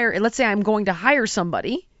never hire, let's say I'm going to hire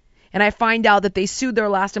somebody, and I find out that they sued their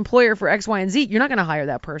last employer for X, Y, and Z, you're not going to hire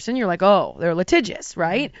that person. You're like, oh, they're litigious,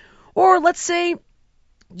 right? Or let's say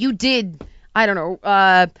you did, I don't know,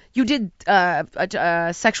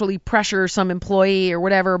 sexually pressure some employee or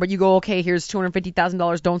whatever, but you go, okay, here's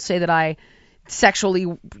 $250,000. Don't say that I sexually,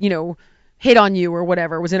 hit on you or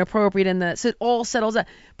whatever, was inappropriate, and so it all settles out.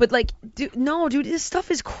 But like, dude, this stuff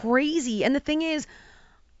is crazy. And the thing is,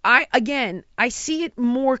 I see it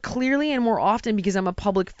more clearly and more often because I'm a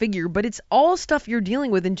public figure, but it's all stuff you're dealing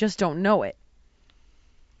with and just don't know it.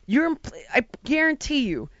 I guarantee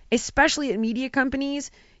you, especially at media companies,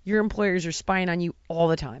 your employers are spying on you all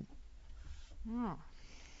the time. Oh.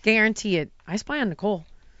 Guarantee it. I spy on Nicole.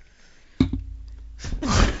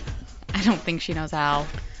 I don't think she knows how.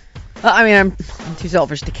 I'm too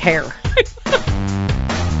selfish to care.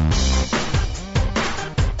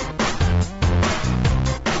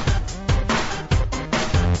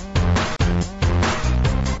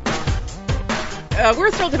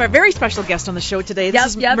 We're thrilled to have a very special guest on the show today. This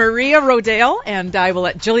is Maria Rodale, and I will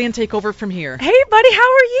let Jillian take over from here. Hey, buddy, how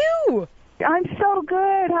are you? I'm so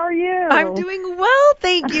good. How are you? I'm doing well,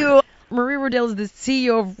 thank you. Maria Rodale is the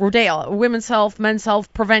CEO of Rodale, women's health, men's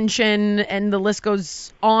health, prevention, and the list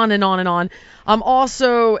goes on and on and on. I'm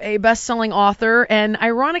also a best-selling author, and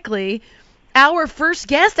ironically, our first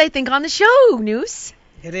guest, I think, on the show, Noose.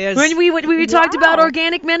 It is. When we talked about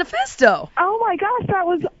Organic Manifesto. Oh my gosh, that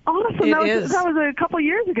was awesome. That was a couple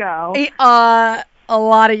years ago. A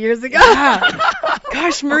lot of years ago. Yeah.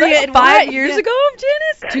 Gosh, Maria, 5 years ago,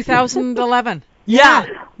 Janice? 2011. Yeah.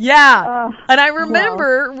 And I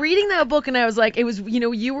remember reading that book, and I was like, it was,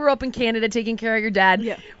 you were up in Canada taking care of your dad.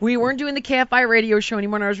 Yeah. We weren't doing the KFI radio show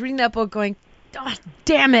anymore, and I was reading that book going, oh,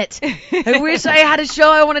 damn it. I wish I had a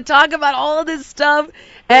show. I want to talk about all of this stuff.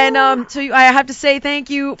 And so I have to say thank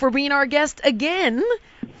you for being our guest again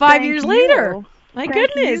 5 years later. My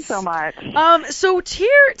goodness. Thank you so much. So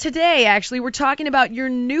here today, actually, we're talking about your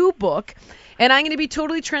new book. And I'm going to be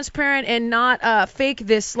totally transparent and not fake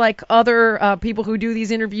this like other people who do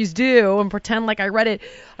these interviews do and pretend like I read it.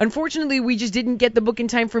 Unfortunately, we just didn't get the book in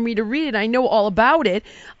time for me to read it. I know all about it.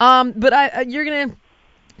 But you're going to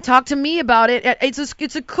talk to me about it.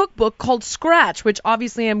 It's a cookbook called Scratch, which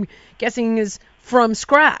obviously I'm guessing is from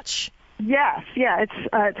scratch. Yes, yeah,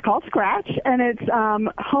 it's called Scratch, and it's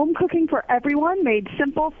home cooking for everyone, made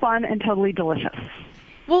simple, fun, and totally delicious.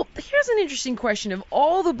 Well, here's an interesting question. Of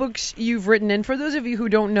all the books you've written, and for those of you who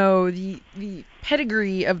don't know the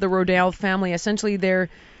pedigree of the Rodale family, essentially they're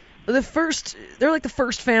like the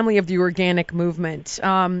first family of the organic movement.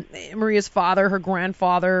 Maria's father, her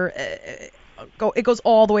grandfather, it goes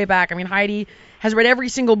all the way back. I mean, Heidi has read every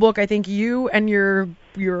single book I think you and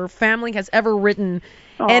your family has ever written.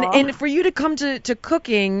 And for you to come to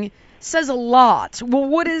cooking says a lot. Well,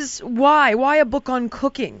 why a book on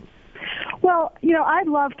cooking? Well, I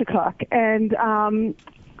love to cook, and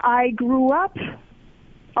I grew up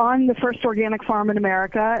on the first organic farm in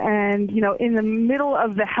America, and in the middle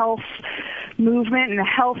of the health movement and the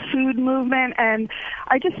health food movement, and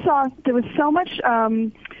I just saw there was so much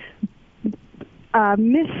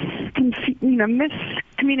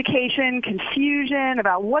miscommunication, confusion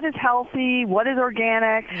about what is healthy, what is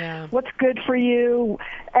organic, what's good for you,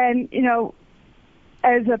 and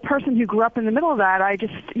as a person who grew up in the middle of that, I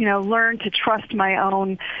just learned to trust my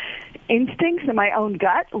own instincts and my own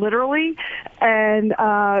gut, literally. And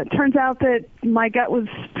turns out that my gut was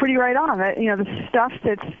pretty right on. That the stuff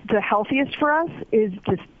that's the healthiest for us is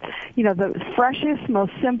just the freshest,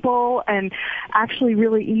 most simple, and actually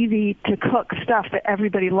really easy to cook stuff that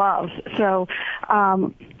everybody loves. So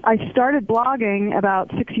I started blogging about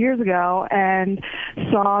 6 years ago and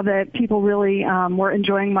saw that people really were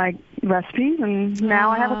enjoying my recipes, and now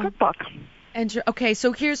I have a cookbook. And okay,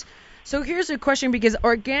 so here's a question, because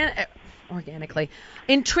organically,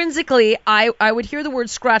 intrinsically, I would hear the word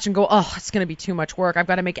scratch and go, oh, it's going to be too much work. I've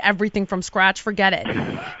got to make everything from scratch. Forget it.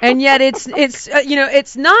 And yet it's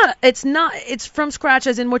from scratch,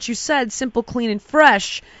 as in what you said, simple, clean, and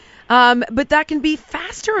fresh. But that can be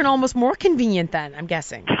faster and almost more convenient then, I'm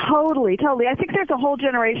guessing. Totally. I think there's a whole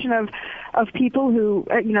generation of people who,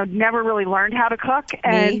 never really learned how to cook.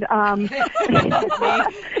 And,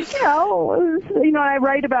 I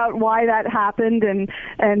write about why that happened and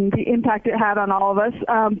the impact it had on all of us.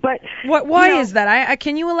 But why is that?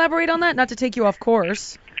 Can you elaborate on that? Not to take you off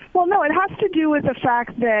course. Well, no, it has to do with the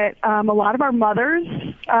fact that a lot of our mothers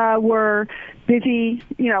were busy,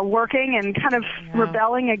 working and kind of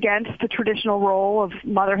rebelling against the traditional role of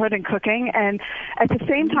motherhood and cooking. And at the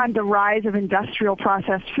same time, the rise of industrial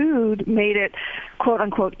processed food made it, quote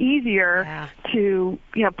unquote, easier to,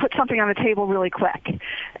 put something on the table really quick.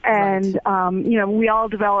 And, we all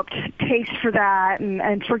developed taste for that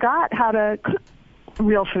and forgot how to cook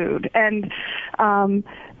real food. And,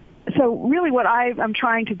 so really what I'm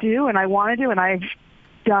trying to do, and I want to do, and I've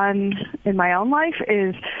done in my own life,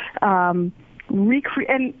 is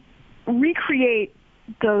recreate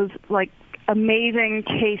those amazing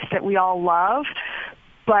tastes that we all love,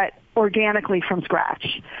 but organically from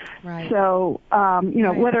scratch. Right. So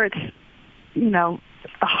whether it's a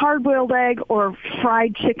hard-boiled egg or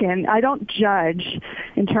fried chicken, I don't judge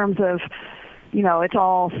in terms of it's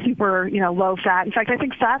all super, low fat. In fact, I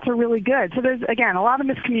think fats are really good. So there's, again, a lot of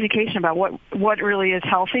miscommunication about what really is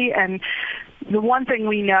healthy. And the one thing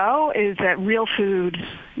we know is that real food,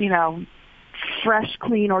 fresh,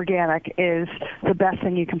 clean, organic is the best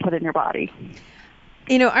thing you can put in your body.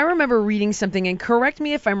 I remember reading something, and correct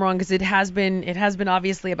me if I'm wrong, because it has been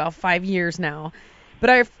obviously about 5 years now.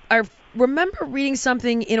 But I remember reading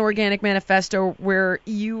something in Organic Manifesto where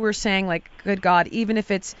you were saying, good God, even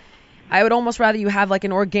if it's, I would almost rather you have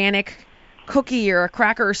an organic cookie or a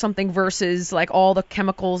cracker or something versus all the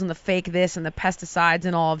chemicals and the fake this and the pesticides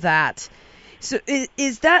and all of that. So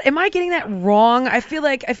is that, am I getting that wrong? I feel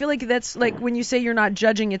like that's when you say you're not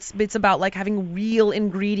judging, it's about having real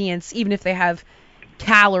ingredients, even if they have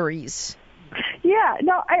calories. Yeah,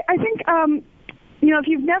 no, I think if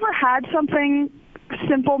you've never had something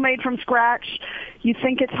simple made from scratch, you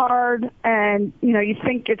think it's hard and you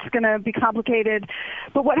think it's going to be complicated,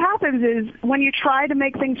 but what happens is when you try to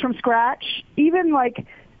make things from scratch, even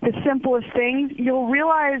the simplest things, you'll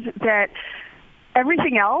realize that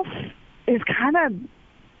everything else is kind of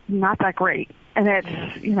not that great, and it's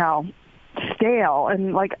stale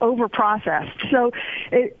and over processed. So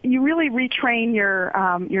you really retrain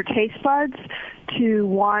your taste buds to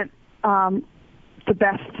want the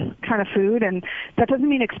best kind of food, and that doesn't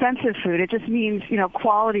mean expensive food. It just means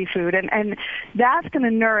quality food, and that's going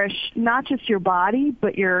to nourish not just your body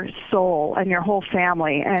but your soul and your whole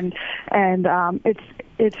family, and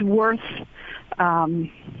it's worth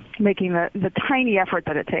making the tiny effort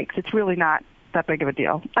that it takes. It's really not that big of a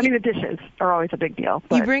deal. I mean, the dishes are always a big deal.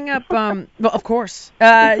 But. You bring up well, of course,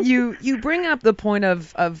 you bring up the point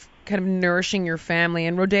of kind of nourishing your family,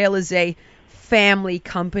 and Rodale is a family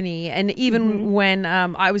company. And even when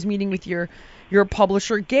I was meeting with your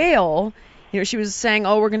publisher, Gail, she was saying,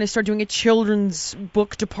 we're going to start doing a children's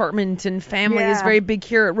book department, and family is very big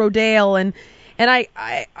here at Rodale. And And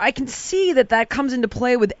I can see that comes into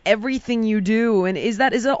play with everything you do. And is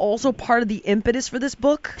that also part of the impetus for this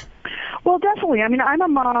book? Well, definitely. I mean, I'm a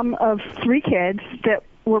mom of 3 kids that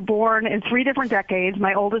were born in 3 different decades.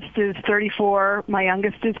 My oldest is 34. My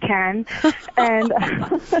youngest is 10. And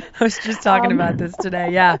I was just talking about this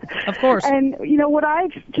today. Yeah, of course. And, what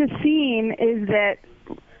I've just seen is that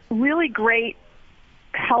really great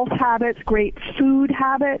health habits, great food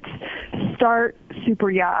habits start super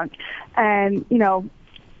young. And,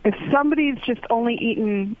 if somebody's just only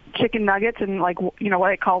eaten chicken nuggets and what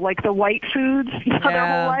I call the white foods their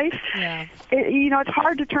whole life, it's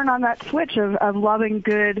hard to turn on that switch of loving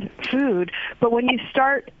good food. But when you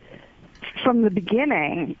start from the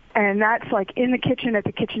beginning, and that's in the kitchen at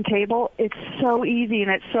the kitchen table, it's so easy and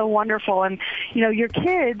it's so wonderful. And your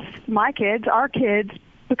kids, my kids, our kids,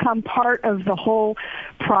 become part of the whole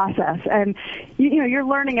process. And you're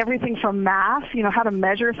learning everything from math, how to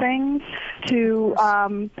measure things, to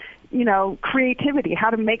creativity, how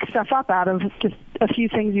to make stuff up out of just a few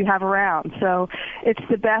things you have around. So it's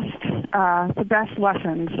the best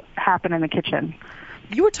lessons happen in the kitchen.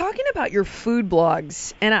 You were talking about your food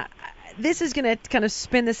blogs, and this is going to kind of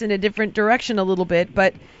spin this in a different direction a little bit,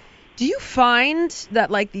 but do you find that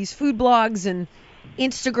these food blogs and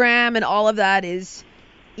Instagram and all of that is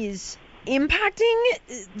impacting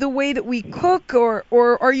the way that we cook, or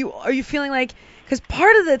are you feeling because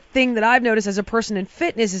part of the thing that I've noticed as a person in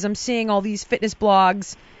fitness is I'm seeing all these fitness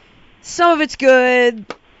blogs. Some of it's good,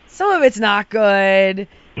 some of it's not good,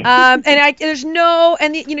 you've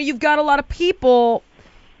got a lot of people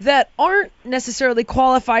that aren't necessarily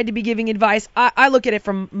qualified to be giving advice. I look at it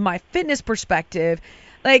from my fitness perspective.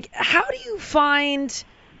 How do you find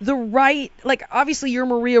the right, obviously you're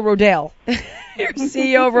Maria Rodale, you're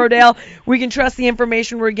CEO of Rodale. We can trust the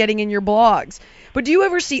information we're getting in your blogs. But do you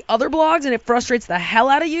ever see other blogs and it frustrates the hell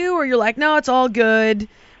out of you, or you're no, it's all good?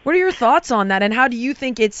 What are your thoughts on that, and how do you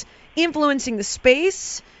think it's influencing the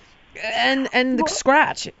space and the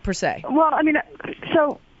scratch per se? Well, I mean,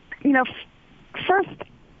 first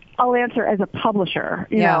I'll answer as a publisher,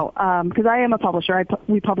 because I am a publisher.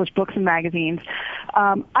 We publish books and magazines.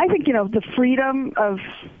 I think, the freedom of,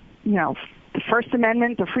 the First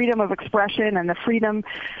Amendment, the freedom of expression, and the freedom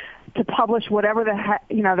to publish whatever the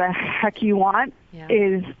heck you want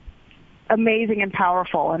is amazing and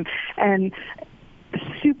powerful, and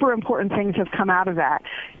super important things have come out of that.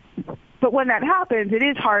 But when that happens, it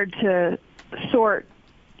is hard to sort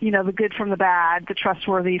the good from the bad, the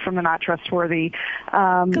trustworthy from the not trustworthy.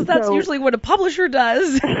 Because that's usually what a publisher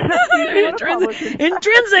does. Intrinsically,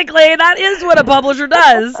 that is what a publisher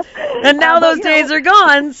does. And now those days are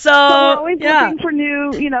gone. So we're always looking for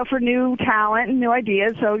new talent and new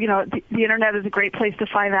ideas. So the internet is a great place to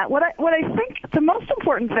find that. What I think the most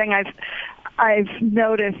important thing I've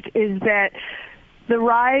noticed is that the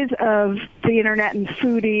rise of the internet and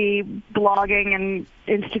foodie blogging and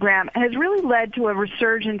Instagram has really led to a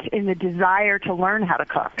resurgence in the desire to learn how to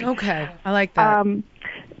cook. Okay, I like that.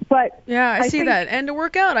 But I see that, and to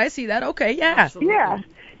work out, I see that. Okay, yeah, absolutely.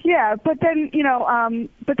 Yeah. But then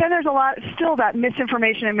there's a lot still that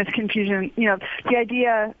misinformation and misconfusion. The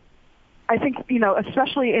idea, I think,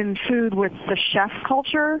 especially in food with the chef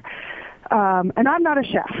culture, and I'm not a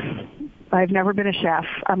chef. I've never been a chef.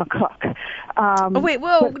 I'm a cook.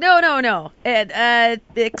 No. Ed,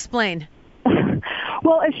 explain.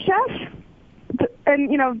 Well, a chef, and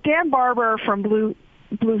Dan Barber from Blue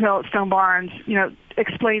Hill at Stone Barns,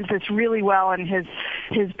 explains this really well in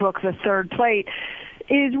his book, The Third Plate,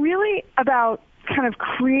 is really about kind of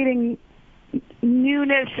creating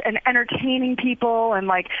newness and entertaining people and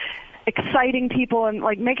exciting people and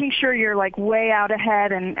making sure you're way out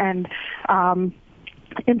ahead and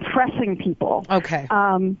impressing people. Okay.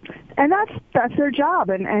 And that's their job,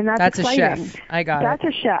 and that's exciting. A chef. I got it. That's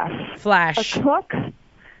a chef. Flash. A cook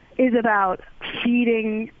is about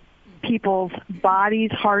feeding people's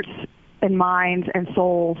bodies, hearts, and minds and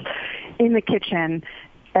souls in the kitchen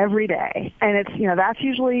every day. And it's that's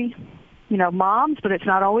usually moms, but it's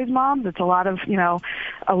not always moms. It's a lot of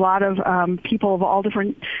people of all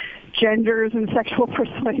different genders and sexual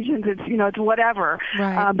persuasions. It's it's whatever.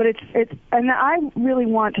 Right. But it's and I really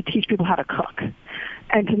want to teach people how to cook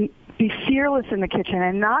and to be fearless in the kitchen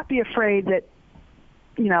and not be afraid that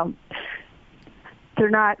they're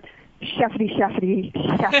not chefing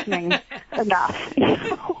enough.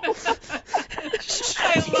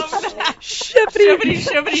 I love that.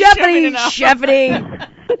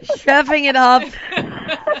 Chefing it up.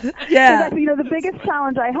 Yeah. The biggest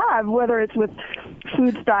challenge I have, whether it's with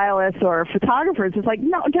food stylists or photographers, is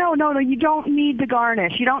no, you don't need the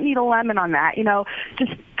garnish. You don't need a lemon on that.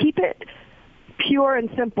 Just keep it pure and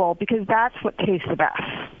simple, because that's what tastes the best.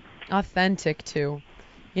 Authentic too.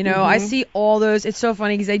 You know, I see all those. It's so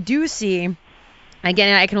funny because I do see,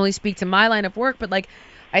 again, I can only speak to my line of work, but like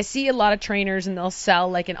I see a lot of trainers and they'll sell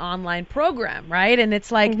like an online program, right? And it's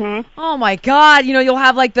like, oh my God, you know, you'll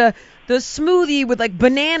have like the smoothie with like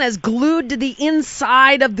bananas glued to the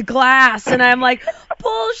inside of the glass, and I'm like,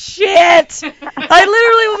 bullshit. I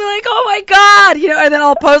literally will be like, oh my God, you know, and then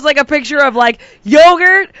I'll post like a picture of like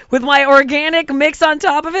yogurt with my organic mix on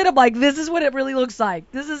top of it. I'm like, this is what it really looks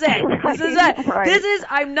like. This is it. This is it. Right. This is,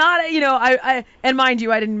 I'm not, you know, I and mind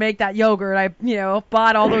you, I didn't make that yogurt. I, you know,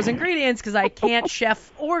 bought all those ingredients because I can't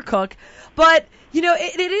chef or cook, but you know,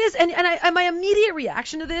 it is, and my immediate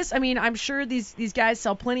reaction to this, I mean, I'm sure these guys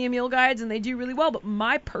sell plenty of meal guides and they do really well, but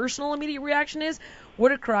my personal immediate reaction is,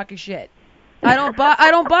 what a crock of shit. I don't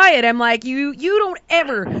buy it. I'm like, you don't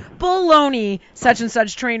ever baloney such and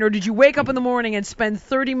such trainer. Did you wake up in the morning and spend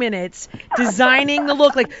 30 minutes designing the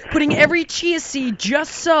look, like putting every chia seed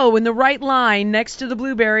just so in the right line next to the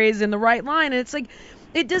blueberries in the right line, and it's like,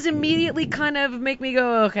 it does immediately kind of make me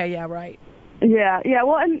go, okay, yeah, right. Yeah.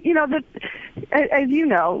 Well, and you know, as you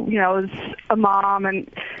know, as a mom, and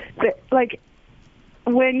like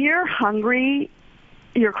when you're hungry,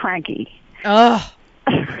 you're cranky. Ugh.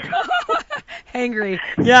 Hangry.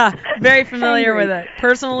 Yeah, very familiar with it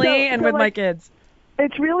personally and with like, my kids.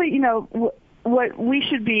 It's really, you know, what we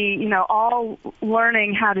should be, you know, all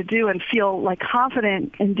learning how to do and feel like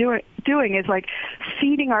confident in doing is like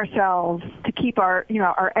feeding ourselves to keep our, you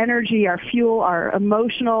know, our energy, our fuel, our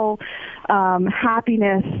emotional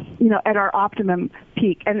happiness, you know, at our optimum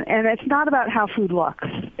peak. And it's not about how food looks.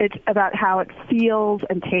 It's about how it feels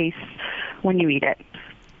and tastes when you eat it.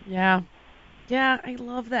 Yeah. Yeah, I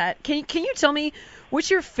love that. Can you tell me what's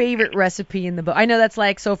your favorite recipe in the book? I know that's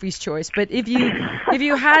like Sophie's choice, but if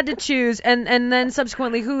you had to choose, and then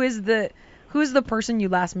subsequently, who's the person you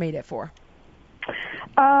last made it for?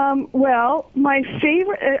 Well, my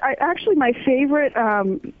favorite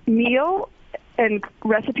meal and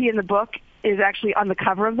recipe in the book is actually on the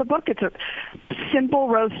cover of the book. It's a simple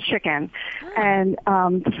roast chicken, and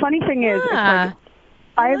the funny thing is, it's like,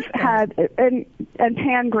 I've had and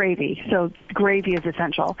pan gravy, so gravy is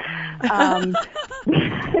essential. And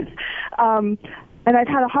I've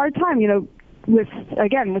had a hard time, you know, with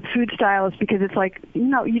food stylists, because it's like, you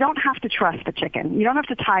know, you don't have to trust the chicken. You don't have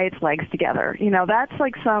to tie its legs together. You know, that's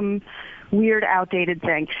like some weird, outdated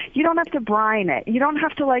thing. You don't have to brine it. You don't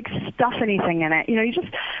have to like stuff anything in it. You know, you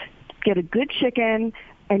just get a good chicken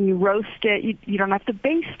and you roast it. You don't have to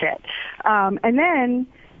baste it. And then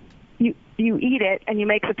you eat it and you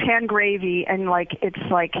make the pan gravy, and like it's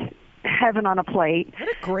like heaven on a plate. What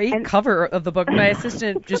a great cover of the book. My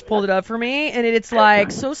assistant just pulled it up for me, and it's like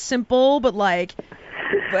so simple, but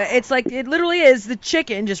it's like it literally is the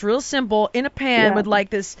chicken, just real simple in a pan with like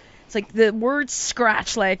this. It's like the word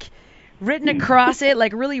scratch like written across it,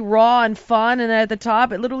 like really raw and fun, and at the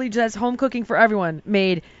top it literally just has home cooking for everyone,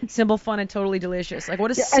 made simple, fun, and totally delicious. Like what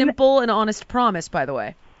a simple and honest promise, by the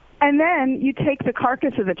way. And then you take the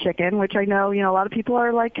carcass of the chicken, which I know, you know, a lot of people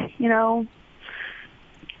are like, you know,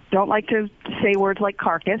 don't like to say words like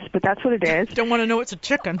carcass, but that's what it is. Don't want to know it's a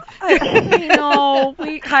chicken. I know.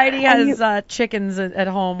 Heidi has chickens at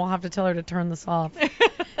home. We'll have to tell her to turn this off.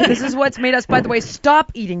 This is what's made us, by the way,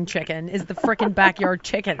 stop eating chicken, is the frickin' backyard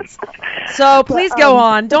chickens. So please go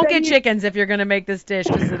on. Don't get chickens if you're going to make this dish,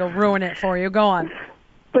 because it'll ruin it for you. Go on.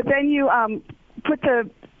 But then you put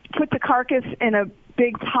the carcass in a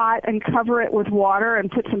big pot and cover it with water and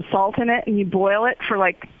put some salt in it, and you boil it for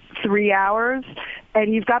like 3 hours,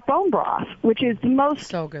 and you've got bone broth, which is the most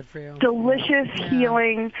so good for you. Delicious,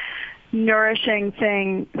 healing, nourishing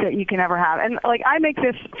thing that you can ever have. And like I make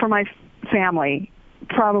this for my family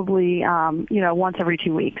probably you know, once every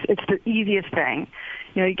 2 weeks. It's the easiest thing.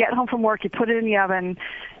 You know, you get home from work, you put it in the oven,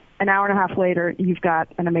 an hour and a half later you've got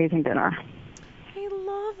an amazing dinner. I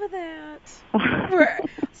love that.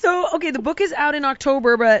 So, okay, the book is out in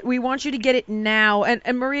October, but we want you to get it now.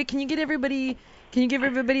 And Maria, can you give everybody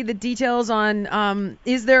the details on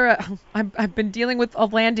is there a I've been dealing with a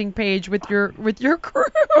landing page with your crew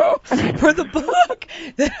for the book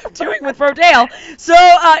that I'm doing with Rodale. So,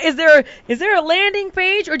 is there a landing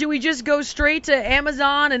page, or do we just go straight to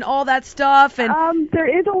Amazon and all that stuff? And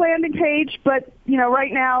there is a landing page, but you know,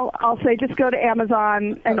 right now I'll say just go to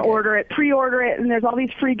Amazon and order it, pre-order it, and there's all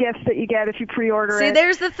these free gifts that you get if you pre-order it. See,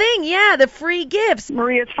 there's the thing, the free gifts.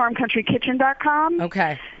 MariasFarmCountryKitchen.com.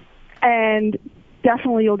 Okay. And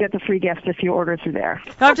definitely you'll get the free gift if you order through there.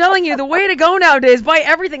 I'm telling you, the way to go nowadays, buy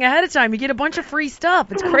everything ahead of time. You get a bunch of free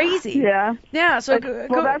stuff. It's crazy. Yeah. Yeah. So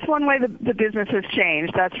Well, that's one way the business has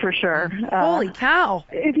changed. That's for sure. Holy cow.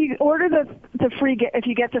 If you order if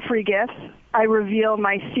you get the free gift, I reveal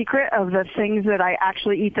my secret of the things that I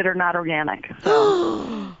actually eat that are not organic.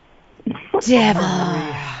 Devil.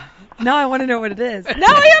 Now I want to know what it is. Now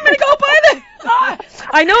I am going to go buy that.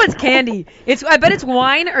 I know it's candy. I bet it's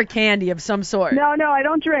wine or candy of some sort. No, I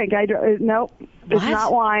don't drink. Nope. It's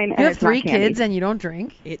not wine. You and have it's 3 not candy. kids and you don't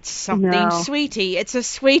drink? It's something No. sweetie. It's a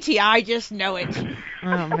sweetie. I just know it.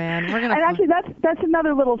 Oh man, we're gonna. And actually, that's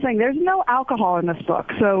another little thing. There's no alcohol in this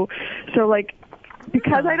book, so like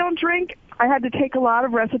because I don't drink, I had to take a lot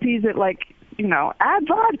of recipes that add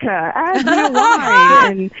vodka, add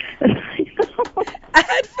wine, and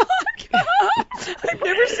Add vodka. I've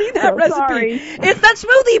never seen that So recipe. sorry. It's that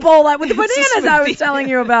smoothie bowl with the bananas I was telling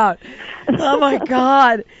you about. Oh my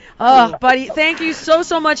God. Oh, buddy, thank you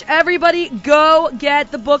so much. Everybody, go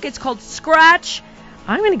get the book. It's called Scratch.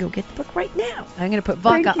 I'm going to go get the book right now. I'm going to put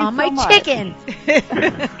vodka Thank you on my so much. chicken.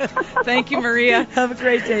 Thank you, Maria. Have a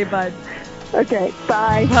great day, bud. Okay,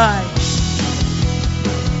 bye. Bye.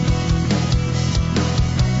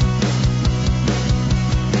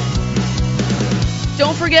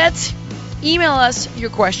 Don't forget, email us your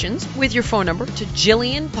questions with your phone number to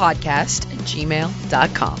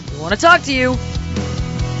jillianpodcast@gmail.com. We want to talk to you.